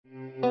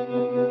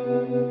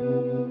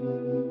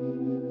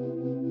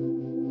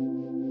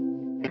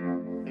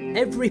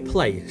Every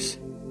place,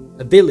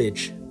 a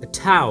village, a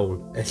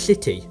town, a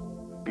city,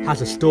 has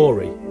a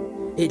story.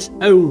 Its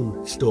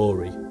own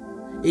story.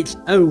 Its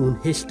own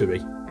history.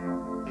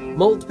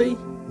 Maltby,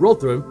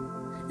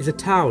 Rotherham, is a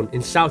town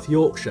in South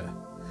Yorkshire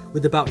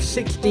with about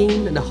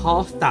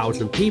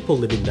 16,500 people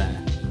living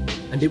there,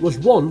 and it was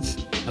once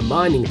a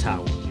mining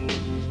town.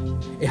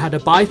 It had a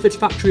Byford's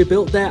factory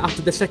built there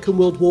after the Second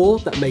World War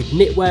that made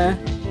knitwear,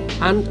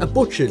 and a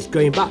butcher's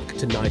going back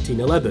to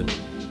 1911.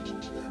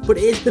 But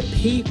it is the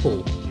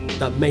people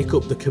that make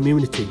up the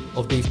community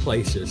of these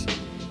places,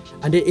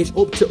 and it is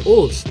up to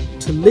us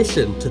to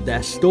listen to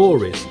their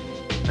stories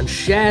and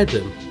share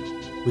them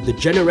with the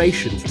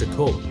generations to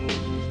come.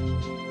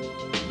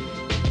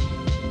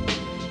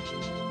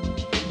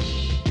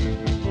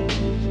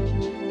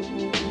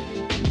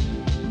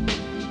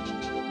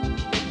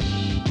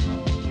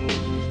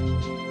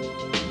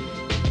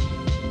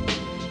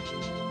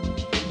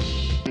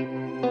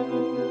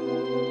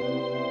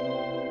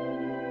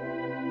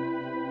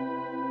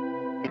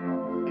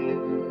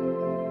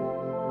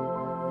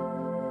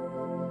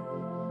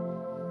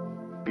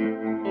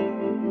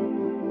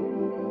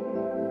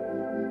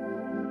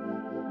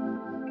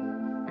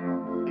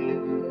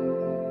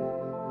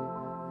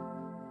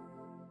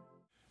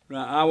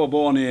 Right, I was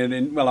born here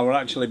I was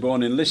actually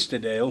born in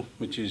Listerdale,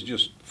 which is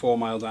just 4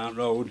 miles down the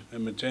road, a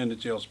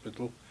maternity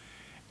hospital,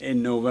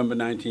 in November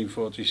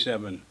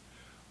 1947.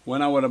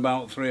 When I was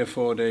about 3 or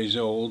 4 days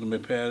old,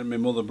 my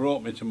mother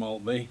brought me to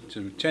Maltby,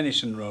 to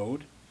Tennyson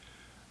Road,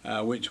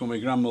 which was my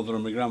grandmother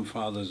and my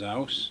grandfather's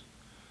house,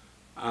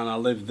 and I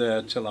lived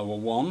there till I was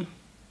 1.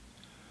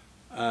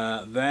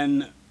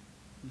 Then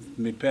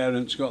my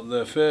parents got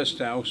their first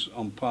house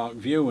on Park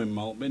View in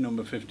Maltby,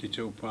 number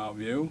 52 Park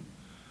View,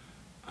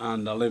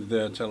 and I lived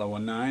there till I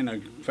was 9. I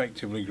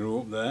effectively grew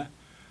up there,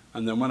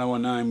 and then when I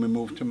was 9 we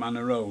moved to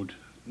Manor Road,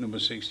 number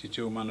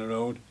 62 Manor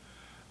Road,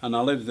 and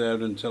I lived there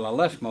until I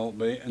left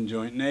Maltby and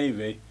joined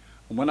Navy.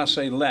 And when I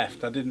say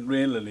left, I didn't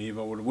really leave.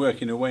 I was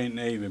working away in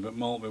Navy, but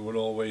Maltby was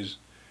always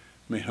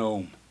my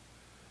home.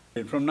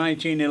 From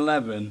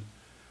 1911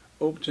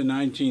 up to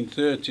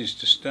 1930s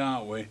to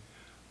start with,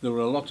 there were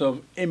a lot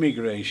of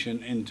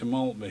immigration into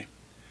Maltby.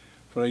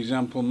 For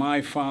example,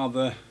 my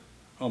father,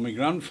 or my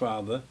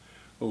grandfather,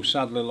 who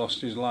sadly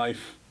lost his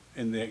life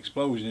in the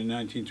explosion in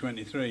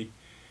 1923,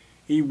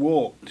 he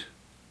walked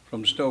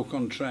from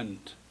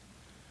Stoke-on-Trent.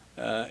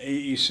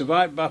 He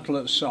survived battle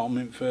at Somme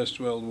in First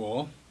World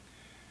War,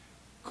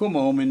 come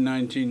home in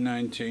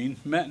 1919,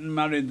 met and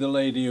married the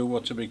lady who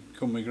was to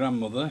become my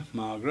grandmother,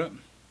 Margaret.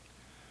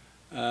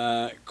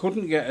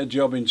 Couldn't get a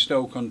job in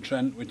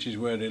Stoke-on-Trent, which is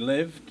where he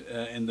lived,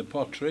 in the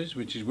potteries,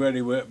 which is where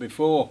he worked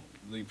before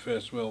the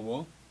First World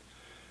War.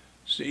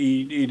 So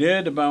he'd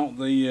heard about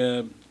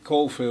the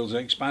coalfields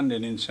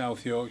expanding in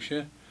South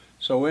Yorkshire,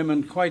 so him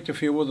and quite a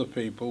few other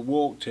people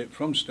walked it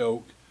from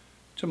Stoke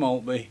to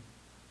Maltby,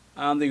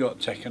 and they got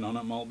taken on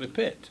at Maltby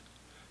Pit,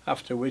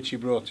 after which he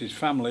brought his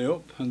family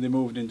up and they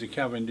moved into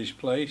Cavendish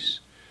Place.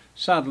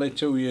 Sadly,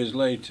 2 years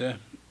later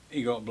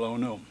he got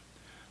blown up,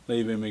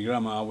 leaving my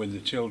grandma with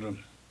the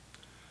children.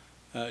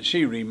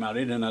 She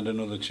remarried and had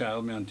another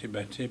child, my Auntie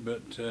Betty,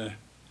 but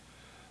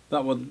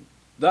that was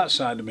that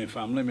side of my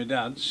family, my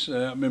dad's.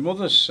 My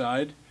mother's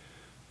side,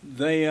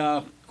 they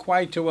are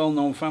quite a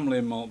well-known family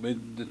in Maltby,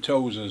 the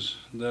Tozers.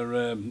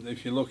 They're,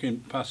 if you look in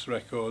past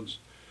records,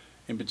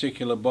 in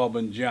particular Bob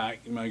and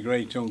Jack, my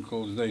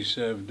great-uncles, they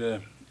served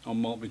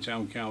on Maltby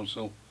Town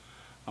Council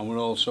and were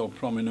also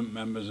prominent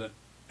members at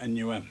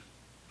NUM.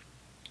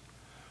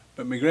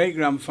 But my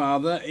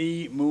great-grandfather,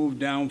 he moved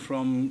down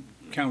from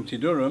County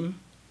Durham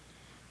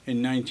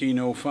in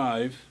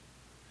 1905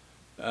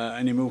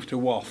 and he moved to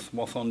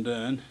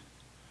Wath-on-Dearne,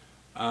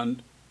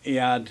 and he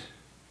had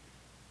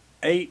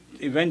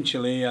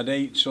eventually he had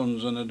 8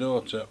 sons and a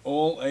daughter.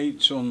 All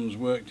 8 sons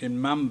worked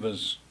in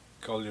Manvers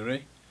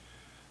colliery,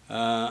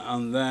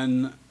 and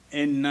then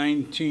in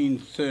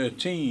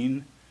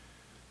 1913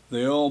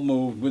 they all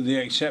moved, with the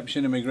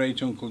exception of my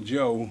great uncle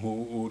Joe,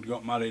 who'd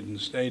got married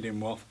and stayed in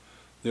Wath.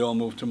 They all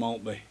moved to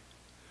Maltby,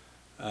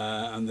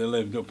 and they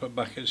lived up at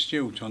back at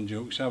Stewart on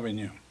Dukes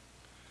Avenue,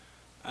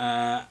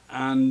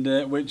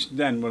 which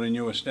then were a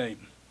new estate,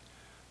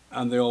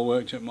 and they all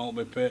worked at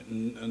Maltby Pit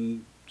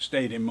and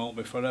stayed in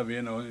Maltby forever,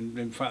 you know.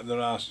 In fact, there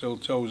are still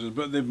Tozers,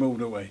 but they've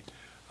moved away.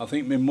 I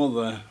think my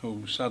mother,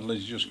 who sadly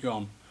is just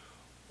gone,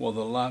 was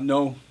the last.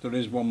 No, there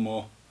is one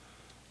more.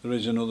 There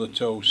is another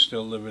Toz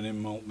still living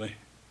in Maltby,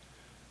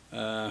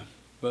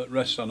 but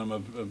rest on them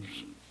have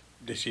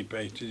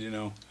dissipated, you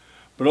know.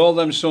 But all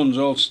them sons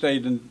all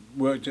stayed and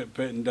worked at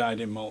Pit and died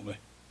in Maltby,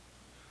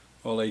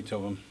 all 8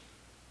 of them.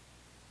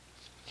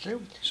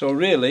 So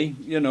really,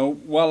 you know,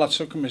 while I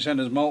took my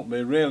son as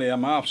Maltby, really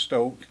I'm half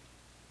Stoke,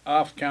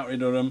 half County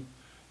Durham,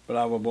 but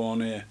I was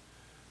born here.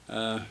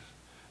 And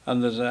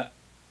there's a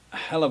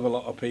hell of a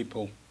lot of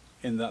people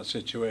in that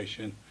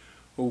situation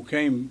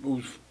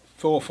whose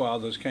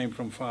forefathers came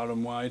from far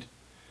and wide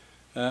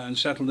and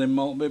settled in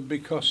Maltby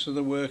because of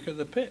the work at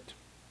the pit.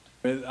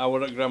 I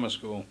was at grammar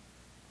school,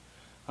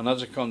 and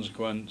as a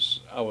consequence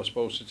I was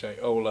supposed to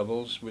take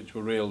O-levels, which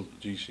were real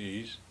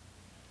GCEs,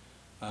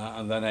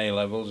 and then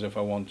A-levels if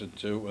I wanted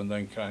to, and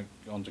then crack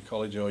on to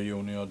college or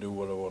uni or do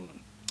what I wanted.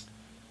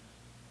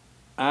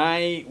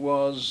 I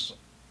was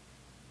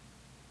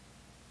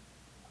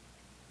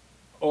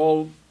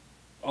all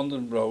on the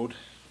road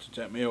to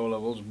take my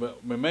O-levels,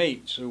 but my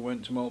mates who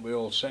went to Maltby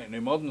Old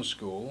Secondary Modern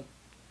School,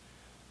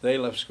 they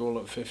left school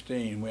at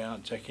 15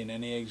 without taking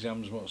any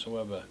exams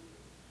whatsoever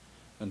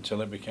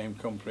until it became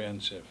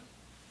comprehensive.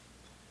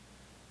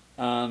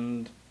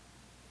 And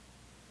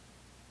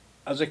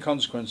as a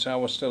consequence, I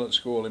was still at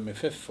school in my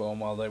 5th form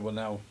while they were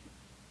now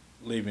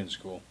leaving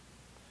school,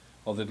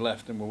 or they'd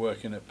left and were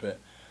working at Pitt.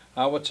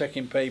 I was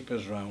taking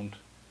papers round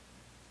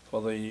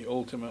for the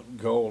ultimate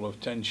goal of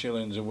 10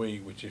 shillings a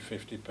week, which is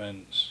 50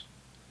 pence.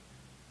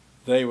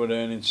 They were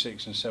earning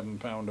 £6 and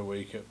 £7 a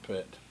week at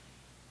Pitt,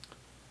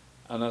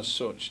 and as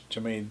such, to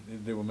me,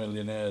 they were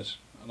millionaires,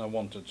 and I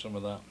wanted some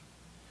of that.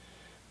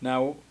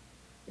 Now,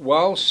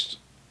 whilst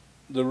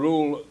the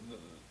rule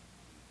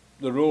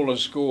of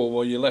school,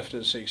 well, you left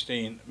at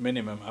 16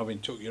 minimum, having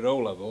took your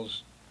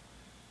O-levels,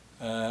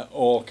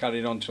 or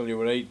carried on till you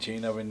were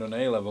 18, having done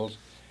A-levels,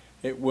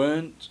 it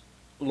weren't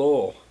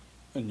law,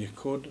 and you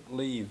could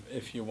leave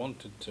if you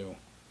wanted to,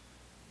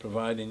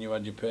 providing you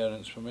had your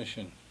parents'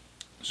 permission.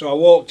 So I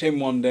walked in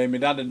one day, my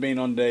dad had been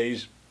on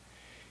days,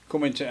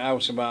 come into the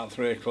house about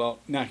 3 o'clock,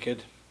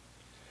 knackered.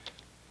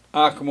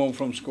 I come home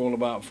from school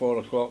about 4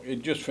 o'clock,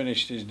 he'd just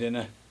finished his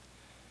dinner,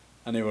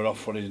 and he were off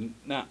for his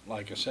nap,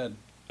 like I said.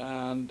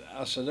 And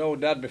I said, "Oh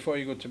Dad, before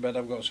you go to bed,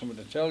 I've got something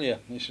to tell you."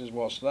 He says,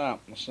 "What's that?"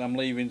 I said, "I'm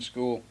leaving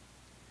school."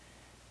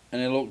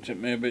 And he looked at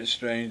me a bit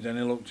strange, then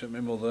he looked at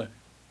my mother,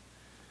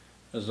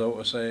 as though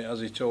to say,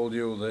 "Has he told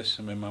you this?"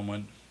 And my mum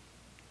went.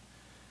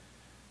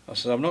 I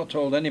said, "I've not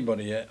told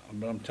anybody yet,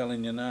 but I'm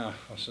telling you now."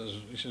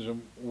 He says,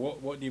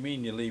 what do you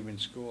mean you're leaving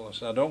school?" I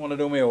said, "I don't want to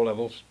do my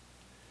O-levels.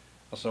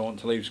 I said, I want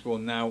to leave school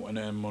now and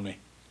earn money."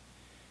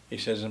 He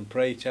says, "And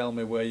pray tell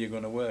me where you're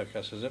going to work."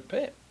 I says, "At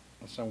Pitt."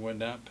 I said, "I'm going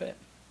down to Pitt."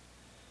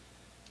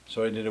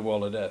 So he did a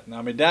wall of death.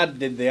 Now my dad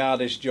did the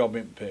hardest job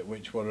in Pitt,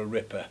 which were a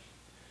ripper.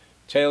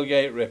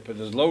 Tailgate ripper.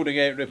 There's loader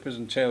gate rippers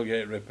and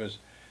tailgate rippers.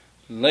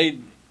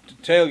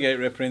 Tailgate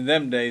ripper in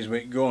them days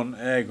with gun,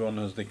 air gun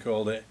as they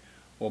called it,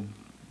 were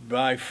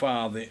by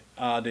far the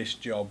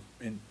hardest job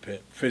in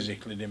Pitt,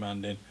 physically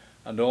demanding,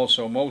 and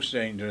also most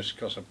dangerous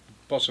because of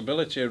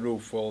possibility of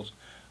roof falls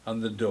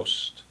and the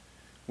dust,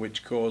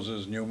 which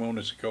causes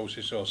pneumonitis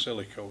or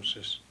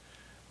silicosis,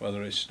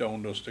 whether it's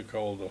stone dust or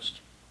coal dust.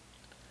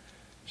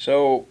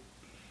 So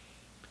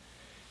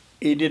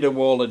he did a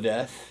wall of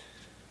death,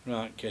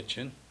 right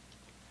kitchen,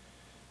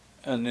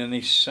 and then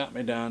he sat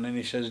me down and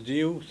he says, "Do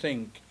you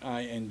think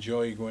I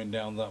enjoy going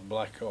down that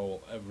black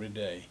hole every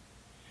day?"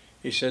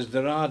 He says,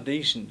 "There are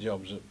decent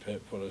jobs at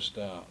Pitt for a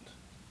start."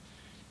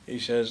 He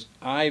says,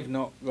 "I've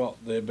not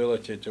got the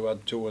ability to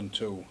add 2 and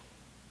 2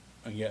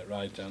 and get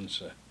right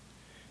answer."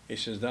 He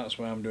says, "That's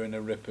why I'm doing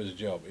a ripper's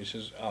job." He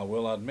says, "I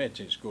will admit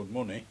it's good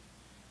money."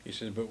 He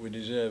says, "But we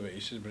deserve it."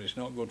 He says, "But it's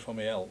not good for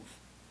my health."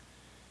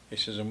 He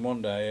says, "And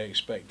one day I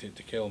expect it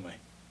to kill me."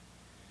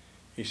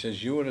 He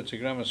says, "You were at a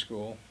grammar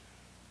school,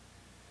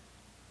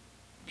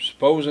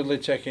 supposedly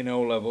taking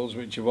O-levels,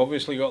 which you've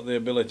obviously got the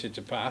ability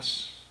to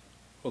pass,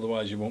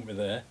 otherwise you won't be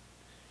there,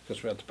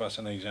 because we had to pass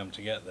an exam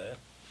to get there,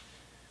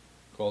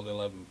 called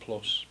 11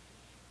 plus.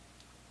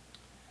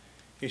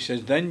 He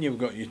says, then you've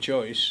got your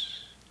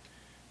choice.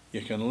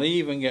 You can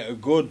leave and get a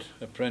good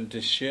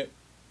apprenticeship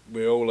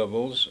with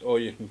O-levels, or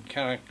you can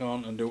carry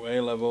on and do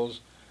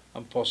A-levels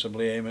and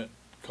possibly aim at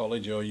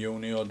college or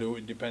uni, or do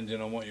it depending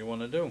on what you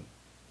want to do."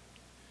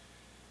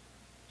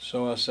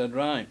 So I said,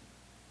 "Right,"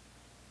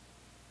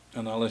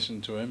 and I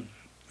listened to him,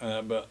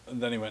 but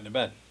then he went to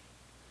bed.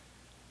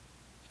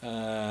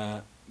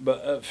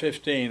 But at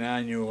 15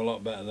 I knew a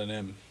lot better than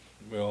him.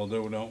 We all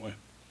do, don't we?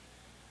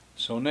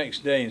 So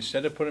next day,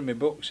 instead of putting my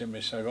books in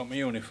I got my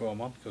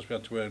uniform on, because we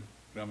had to wear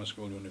grammar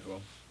school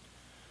uniform.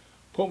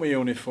 Put my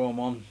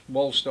uniform on,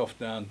 waltzed off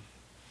down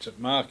to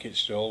Market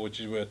Stall, which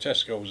is where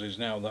Tesco's is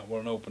now, that were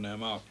an open air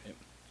market.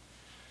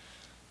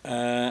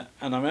 And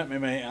I met my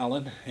mate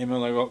Alan, him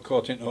who I got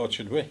caught in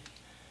Orchard with.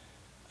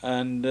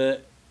 And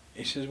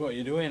he says, "What are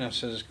you doing?" I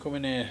says, "Come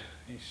in here."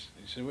 He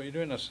says, "What are you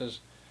doing?" I says,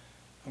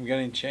 "I'm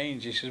getting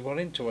changed." He says, "What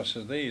into?" I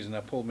says, "These." And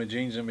I pulled my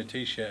jeans and my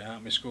t-shirt out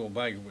of my school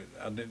bag.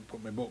 I didn't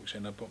put my books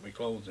in, I put my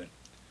clothes in.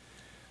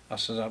 I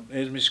says,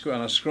 "Here's my school,"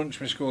 and I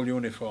scrunched my school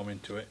uniform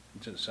into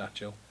the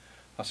satchel.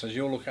 I says,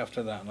 "You look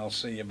after that and I'll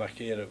see you back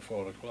here at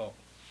 4 o'clock.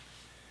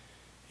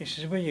 He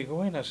says, "Where you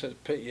going?" I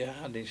said, "Pitt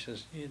Yard." He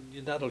says,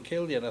 "Your dad'll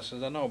kill you." I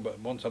says, "I know, but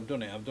once I've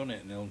done it, and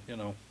he'll, you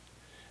know."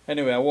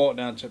 Anyway, I walked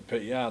down to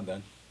Pitt Yard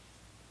then,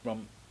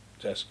 from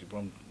Tesco,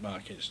 from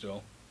Market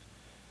Stall.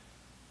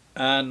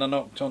 And I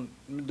knocked on,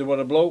 there was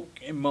a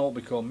bloke in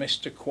Maltby called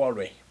Mr.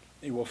 Quarry.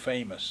 He was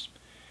famous.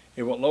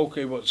 He was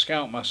local, he was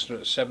Scoutmaster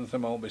at 7th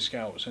of Maltby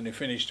Scouts, and he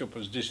finished up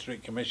as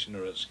District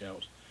Commissioner at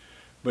Scouts.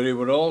 But he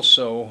was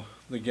also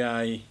the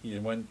guy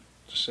you went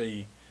to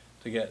see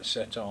to get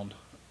set on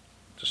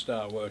to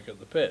start work at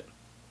the Pit.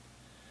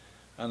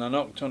 And I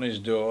knocked on his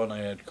door and I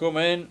had, "Come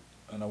in,"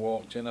 and I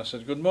walked in. I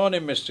said, "Good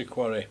morning, Mr.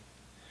 Quarry.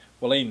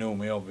 Well, he knew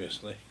me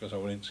obviously because I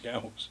was in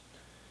Scouts.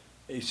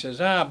 He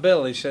says, "Ah,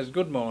 Bill," he says,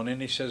 "good morning."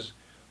 He says,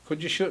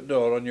 "Could you shut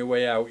door on your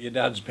way out? Your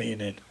dad's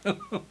been in."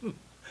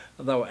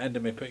 And that was the end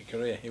of my pit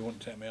career. He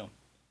wouldn't take me on.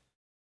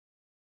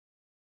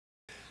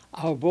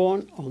 I was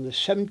born on the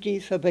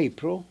 17th of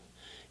April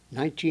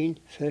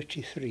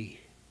 1933.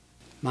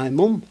 My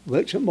mum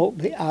worked at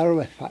Maltby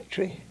ROF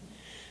factory.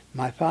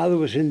 My father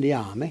was in the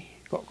army,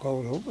 got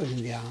called up, was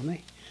in the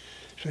army.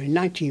 So in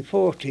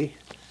 1940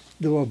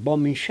 they were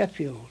bombing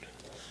Sheffield.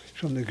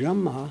 So my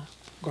grandma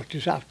got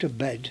us out of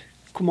bed.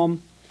 Come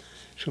on,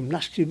 some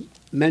nasty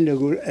men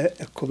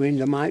are coming,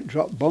 they might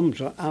drop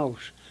bombs on the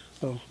house.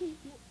 Well,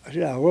 I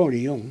said I was only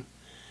young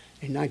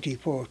in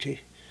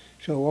 1940,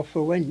 so off I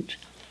went.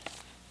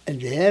 And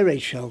the air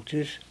raid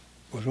shelters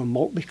was on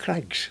Maltby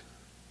Crags,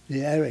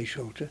 the air raid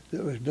shelter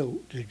that was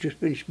built. They'd just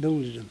finished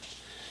building them.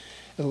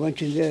 I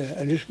went in there,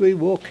 and as we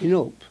were walking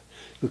up,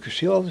 we could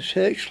see all the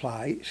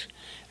searchlights,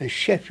 and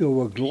Sheffield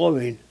were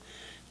glowing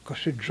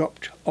because they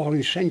dropped all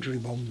incendiary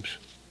bombs.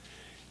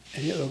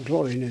 And it was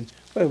glowing, and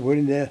well, we were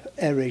in the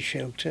air raid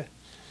shelter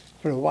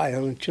for a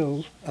while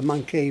until a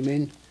man came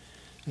in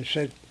and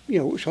said, you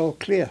know, it's all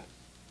clear,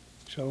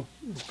 so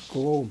we could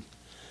go home.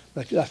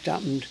 But that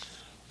happened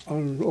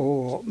on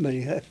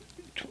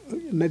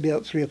maybe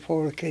about 3 or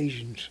 4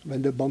 occasions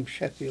when they bombed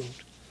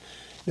Sheffield.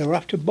 They were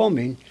after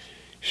bombing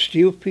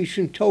steel piece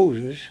and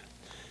towsers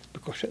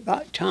because at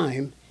that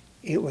time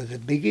it was the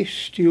biggest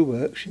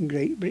steelworks in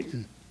Great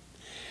Britain,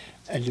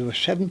 and there were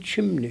 7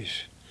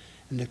 chimneys,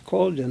 and they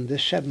called them the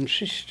 7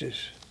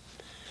 Sisters.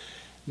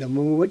 Then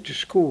when we went to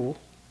school,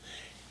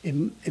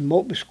 in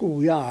Maltby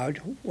School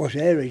Yard was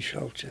air raid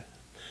shelter.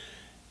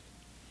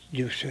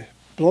 You used to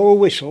blow a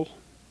whistle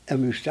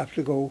and we used to have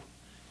to go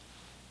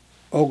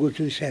to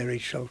this air raid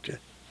shelter,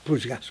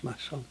 put gas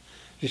masks on.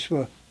 This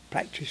was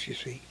practice, you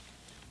see.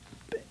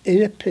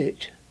 In a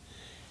pit,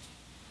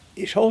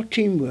 it's all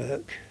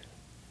teamwork,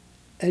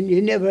 and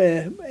you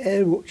never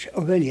hear much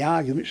of any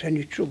arguments,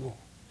 any trouble.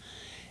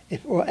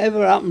 If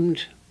whatever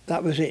happened,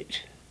 that was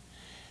it.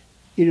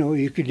 You know,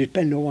 you could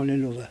depend on one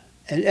another.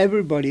 And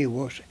everybody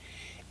was,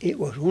 it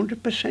was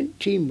 100%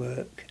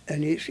 teamwork,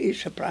 and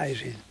it's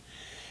surprising.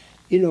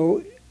 You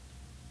know,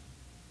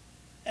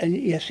 and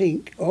you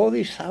think, all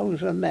these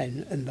thousands of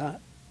men and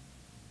that,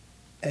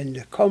 and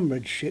the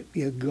comradeship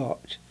you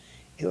got,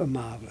 it was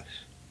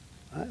marvellous.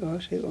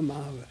 It was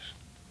marvellous.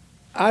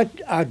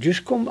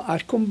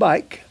 I'd come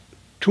back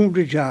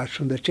 200 yards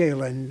from the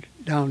tail end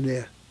down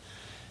there,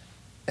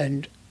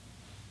 and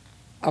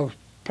I was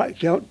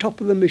practically on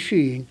top of the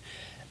machine,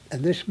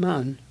 and this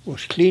man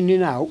was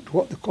cleaning out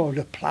what they called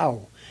a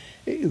plough.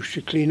 It used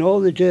to clean all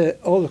the dirt,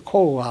 all the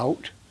coal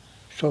out,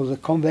 so the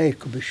conveyor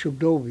could be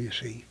shoved over, you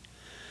see.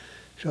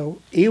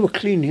 So he was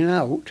cleaning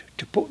out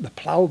to put the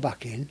plough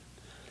back in,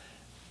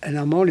 and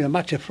I'm only a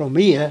matter from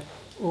here,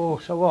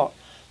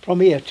 from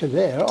here to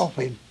there, off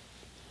him.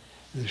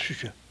 And there's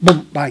such a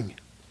boom, bang,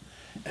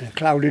 and a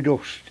cloud of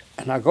dust.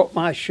 And I got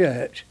my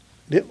shirt,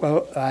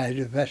 well, I had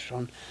a vest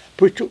on,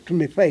 put it up to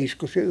my face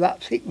because it was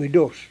that thick with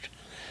dust.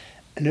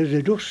 And as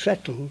the dust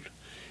settled,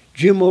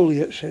 Jim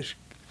Elliott says,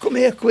 come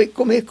here quick,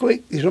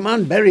 there's a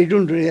man buried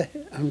under here.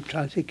 I'm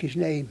trying to think his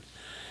name.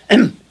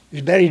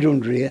 He's buried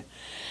under here.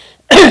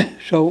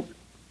 So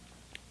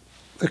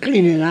we're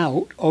cleaning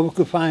out, all we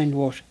could find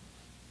was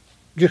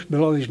just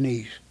below his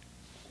knees.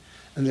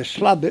 And the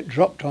slab that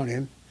dropped on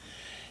him,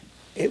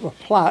 it was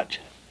flat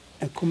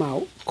and come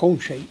out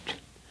cone-shaped.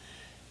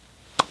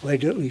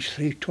 Weighed at least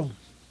 3 ton.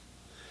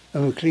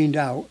 And we cleaned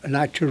out, and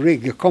I had to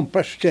rig a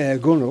compressed air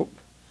gun up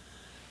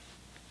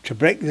to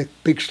break the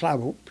big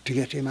slab up to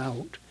get him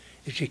out.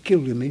 It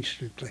killed him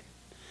instantly.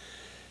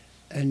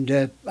 And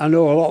I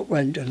know a lot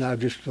went, and I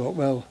just thought,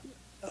 well,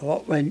 a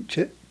lot went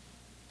to,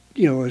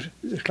 you know, as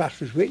the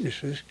class as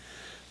witnesses,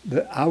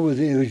 but I was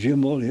there with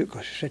Jim Elliott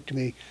because he said to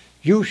me,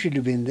 you should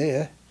have been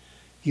there.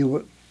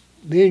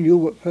 Me and you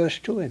were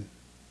first to him.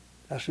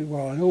 I said,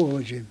 well, I know it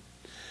was Jim,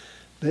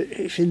 but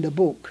it's in the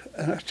book,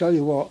 and I tell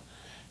you what,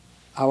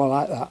 I was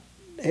like that.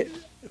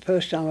 The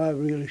first time I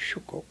really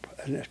shook up,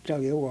 and I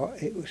tell you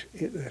what, it was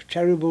a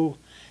terrible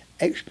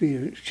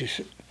experience to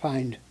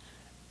find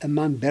a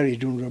man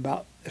buried under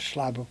about a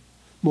slab of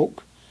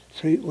muck,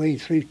 weighing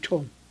 3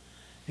 ton,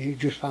 and he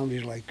just found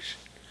his legs.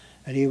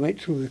 And he went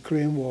through the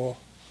Korean War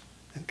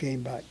and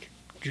came back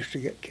just to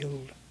get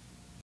killed.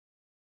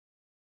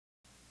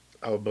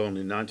 I was born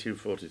in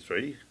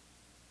 1943,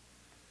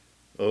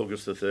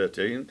 August the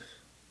 13th,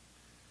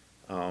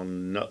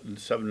 on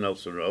 7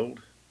 Nelson Road,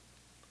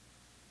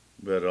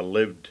 where I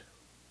lived,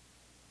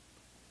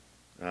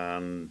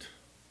 and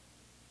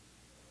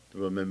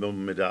there were my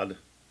mum, my dad,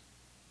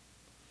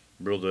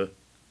 brother,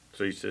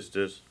 3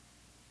 sisters,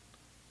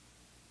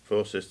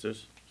 4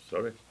 sisters,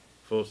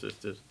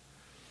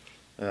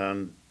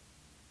 and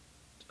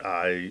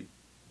I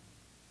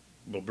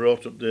was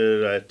brought up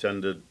there. I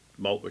attended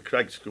Maltby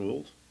Craig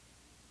School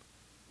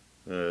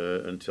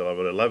until I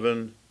was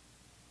 11,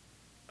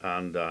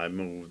 and I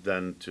moved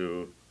then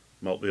to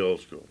Maltby Hall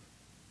School.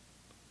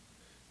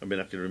 I mean,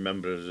 I can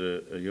remember as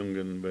a young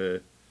un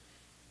where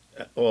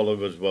all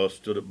of us was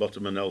stood at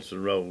bottom of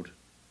Nelson Road,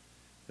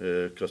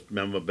 because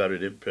men were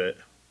buried in pit,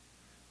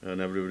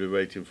 and everybody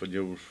waiting for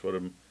news for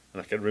them.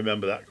 And I can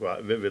remember that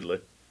quite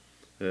vividly.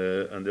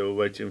 And they were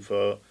waiting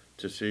to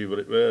see what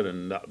it were,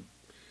 and that,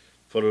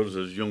 for us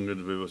as young as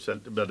we were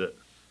sent to bed at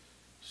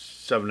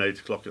 7, 8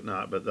 o'clock at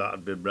night, but that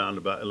had been round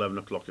about 11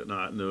 o'clock at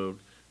night,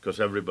 because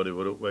everybody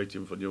were up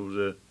waiting for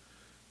news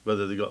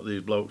whether they got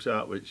these blokes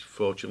out, which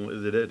fortunately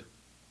they did.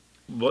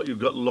 What you've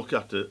got to look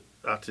at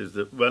is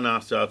that when I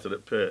started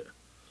at pit,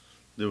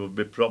 there would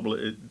be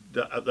probably,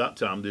 at that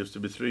time, there used to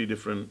be 3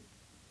 different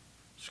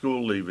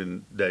school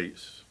leaving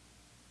dates.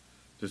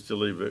 They used to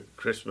leave at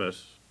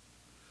Christmas,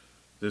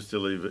 they used to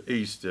leave at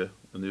Easter,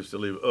 and they used to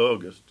leave at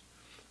August.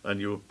 And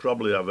you would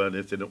probably have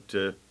anything up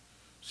to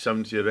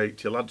 70 or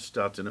 80 lads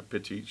starting at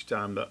pit each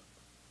time that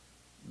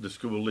the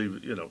school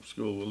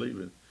school were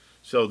leaving.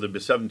 So there'd be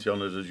 70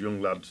 on us as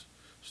young lads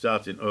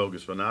starting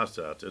August when I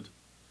started.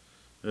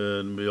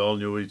 And we all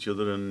knew each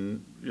other,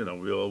 and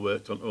we all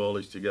worked on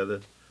haulage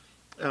together.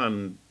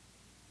 And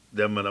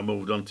then when I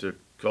moved on to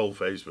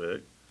coalface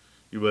work,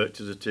 you worked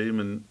as a team,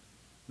 and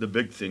the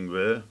big thing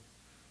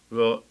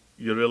well,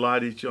 you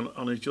relied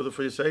on each other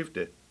for your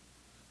safety.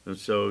 And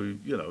so,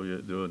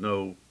 there were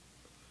no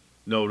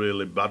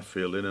really bad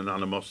feeling and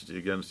animosity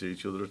against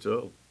each other at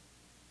all.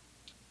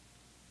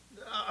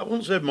 I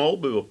wouldn't say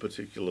Maltby were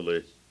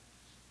particularly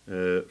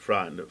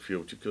frightened at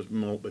future, because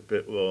Maltby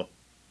pit were,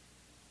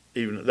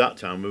 even at that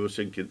time, we were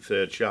sinking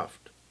 3rd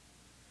shaft,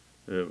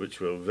 which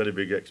were a very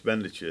big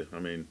expenditure. I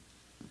mean,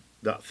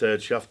 that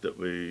 3rd shaft that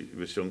we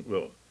sunk,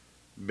 well,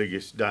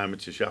 biggest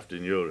diameter shaft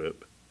in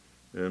Europe,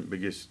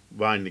 biggest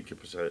winding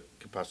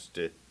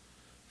capacity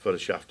for a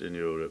shaft in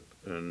Europe.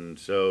 And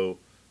so,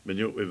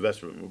 minute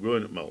investment were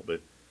going at Maltby.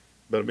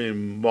 But I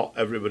mean, what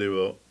everybody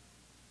were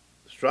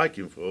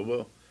striking for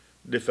were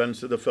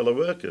defence of the fellow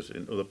workers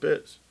in other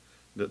pits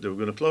that they were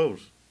going to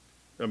close.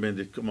 I mean,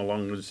 they'd come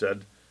along and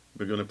said,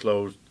 we're going to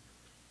close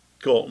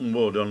Corton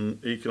Wood on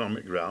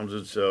economic grounds,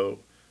 and so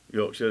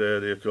Yorkshire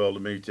area called a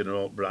meeting of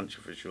all branch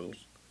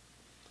officials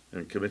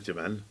and committee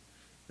men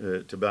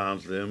to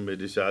Barnsley, and we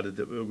decided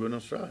that we were going to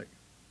strike.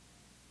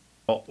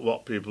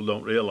 What people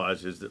don't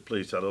realise is that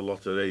police had a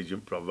lot of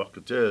agent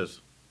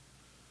provocateurs,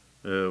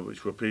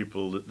 which were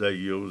people that they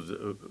used.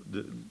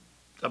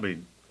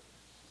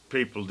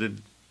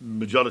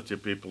 Majority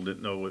of people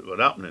didn't know it were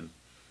happening,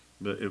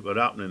 but it were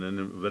happening, and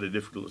it was very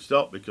difficult to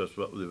stop, because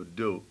what they would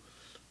do,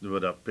 they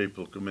would have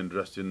people come in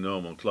dressed in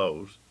normal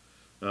clothes,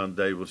 and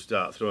they would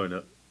start throwing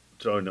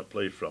at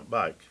police from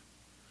back,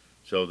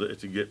 so that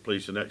it would get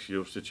police an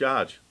excuse to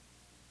charge.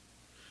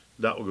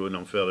 That was going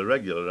on fairly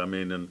regular. I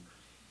mean, and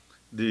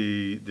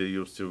they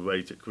used to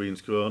wait at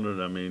Queen's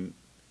Corner. I mean,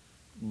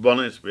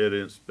 one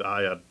experience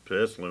I had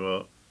personally,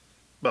 well,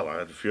 I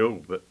had a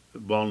few, but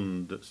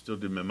one that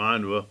stood in my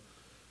mind was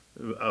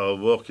I was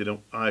walking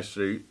up High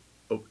Street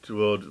up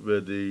towards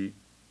where the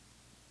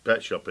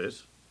pet shop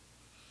is,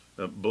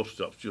 bus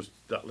stop's just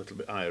that little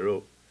bit higher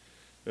up,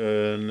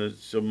 and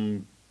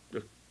some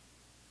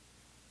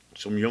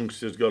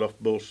youngsters got off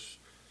bus,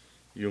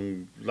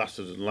 young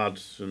lasses and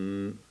lads,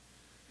 and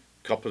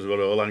coppers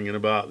were all hanging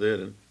about there,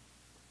 and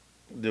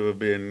they were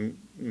being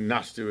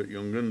nasty with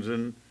young uns,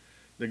 and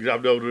they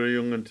grabbed hold of a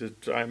young un to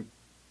try and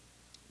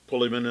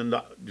pull him in, and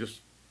that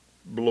just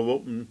blew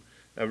up, and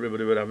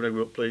everybody were having a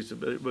go at police,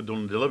 but it was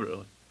done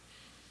deliberately.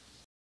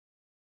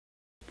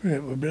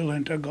 It was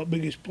brilliant. I got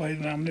biggest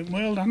playground in the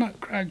world, and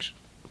at Craigs,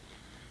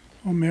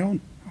 on my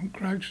own, on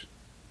Craigs.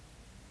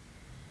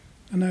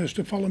 And I used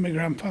to follow my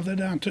grandfather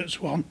down to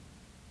Swan.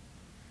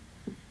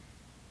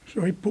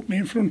 So he put me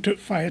in front of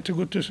the fire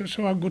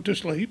so I'd go to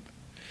sleep.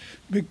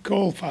 Big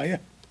coal fire.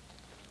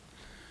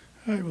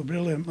 It was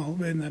brilliant,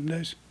 Maltby, in them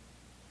days.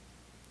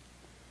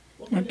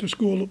 Went to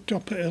school up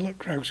top of the hill at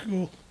Craigs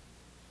School.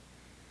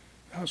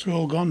 That's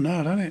all gone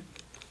now, isn't it?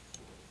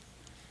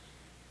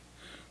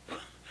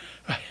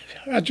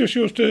 I just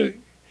used to,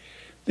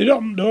 they'd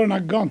open the door and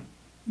I'd gone.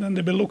 Then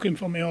they'd be looking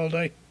for me all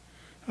day.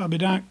 I'd be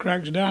down at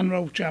Craigs, down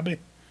Road Chabby.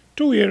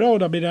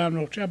 2-year-old I'd be down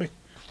Road Chabby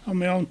on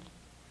my own.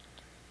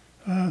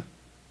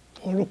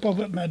 Or up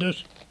over at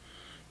Meadows.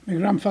 My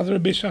grandfather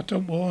would be sat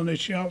up and he'd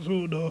shout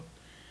through the door,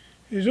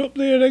 "He's up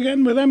there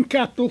again with them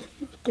cattle."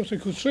 Because he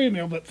could see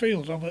me over at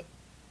fields over at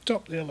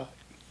top there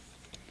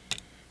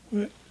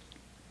like.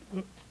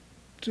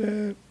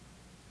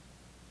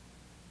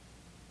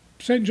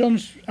 St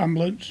John's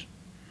Ambulance,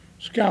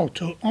 Scout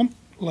Hut, on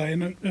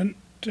Lane and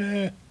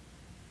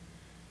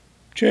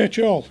Church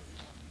Hall.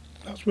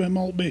 That's where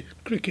Maltby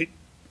cricket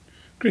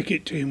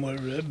team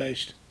were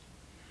based.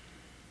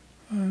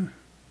 Then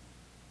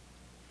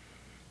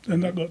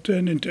that got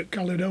turned into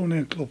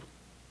Caledonian Club.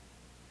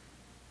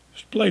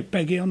 Just play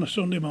Peggy on the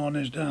Sunday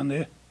mornings down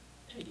there.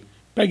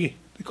 Peggy.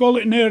 They call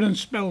it Nair and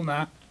Spell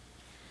now.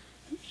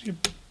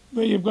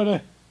 Where you've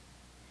got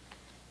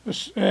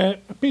a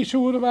piece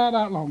of wood about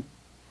that long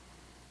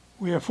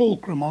with a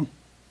fulcrum on,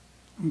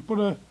 and put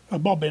a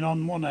bobbin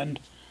on one end,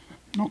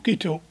 knock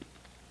it up,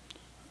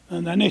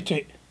 and then hit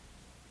it.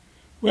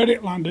 Where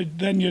it landed,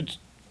 then you'd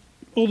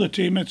other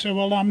team would say,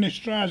 well, how many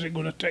strides is it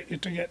going to take you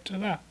to get to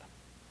that?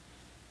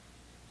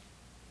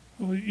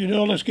 Well, you'd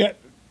always get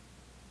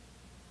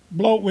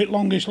bloke with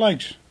longest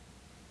legs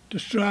to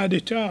stride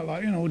it out,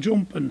 like, you know,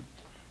 jumping.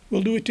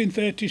 We'll do it in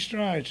 30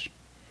 strides.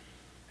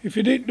 If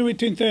you didn't do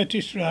it in 30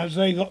 strides,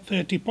 they got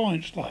 30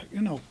 points, like,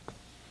 you know.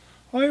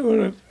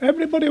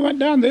 Everybody went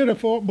down there at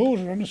Fort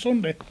Bowser on a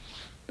Sunday,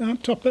 down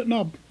top at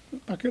Knob,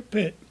 back at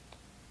Pit.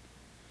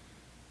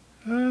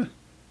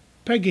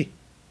 Peggy.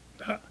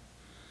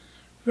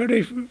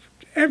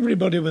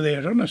 Everybody were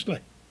there, honestly.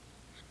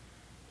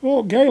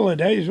 Oh, gala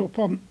days up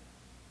on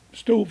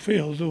Stoop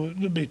Fields,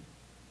 there'd be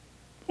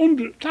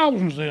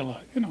thousands there,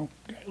 like, you know,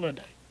 gala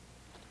day.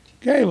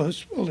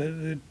 Galas, well,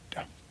 they'd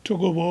have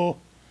tug of war,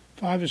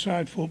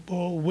 five-a-side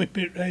football,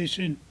 whippet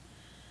racing,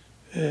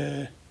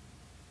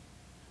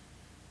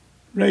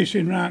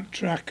 racing round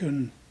track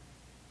and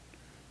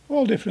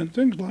all different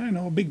things, like, you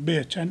know, a big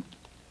beer tent,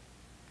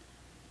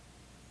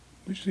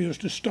 which they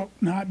used to stock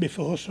night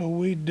before, so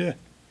we'd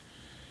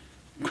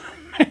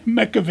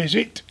make a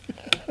visit,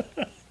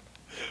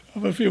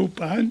 have a few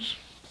pints.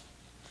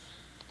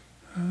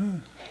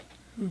 A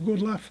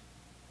good laugh.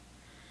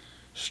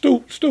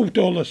 Stoop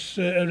told us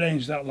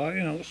arranged that, like,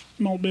 you know,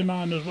 Maltby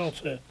Miners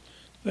Welfare.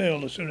 They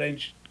always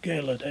arranged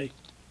gala day.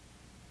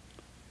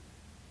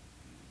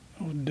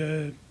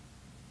 And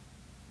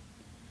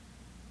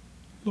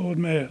Lord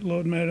Mayor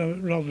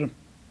of Rotherham.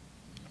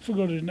 I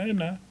forgot his name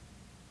now.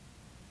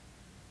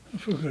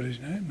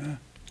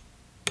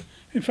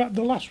 In fact,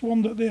 the last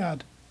one that they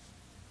had,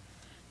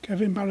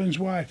 Kevin Barron's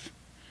wife,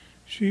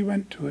 she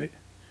went to it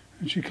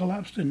and she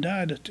collapsed and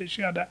died at it.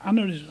 She had an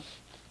aneurysm.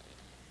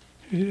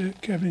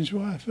 Kevin's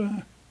wife.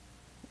 That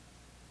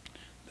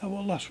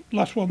was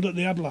last one that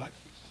they had, like.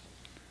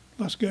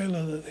 Last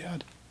gala that they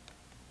had.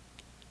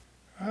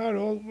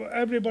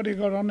 Everybody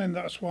got on in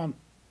that Swan.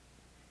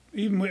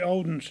 Even with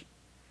Odens.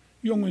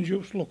 Young ones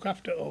used to look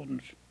after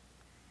Odens.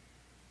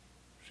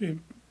 So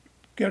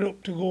get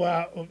up to go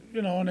out,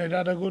 you know, and they'd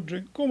had a good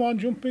drink. Come on,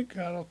 jump in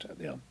car, I'll take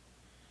you on.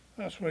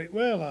 That's what it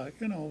were like,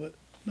 you know, but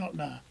not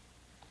now.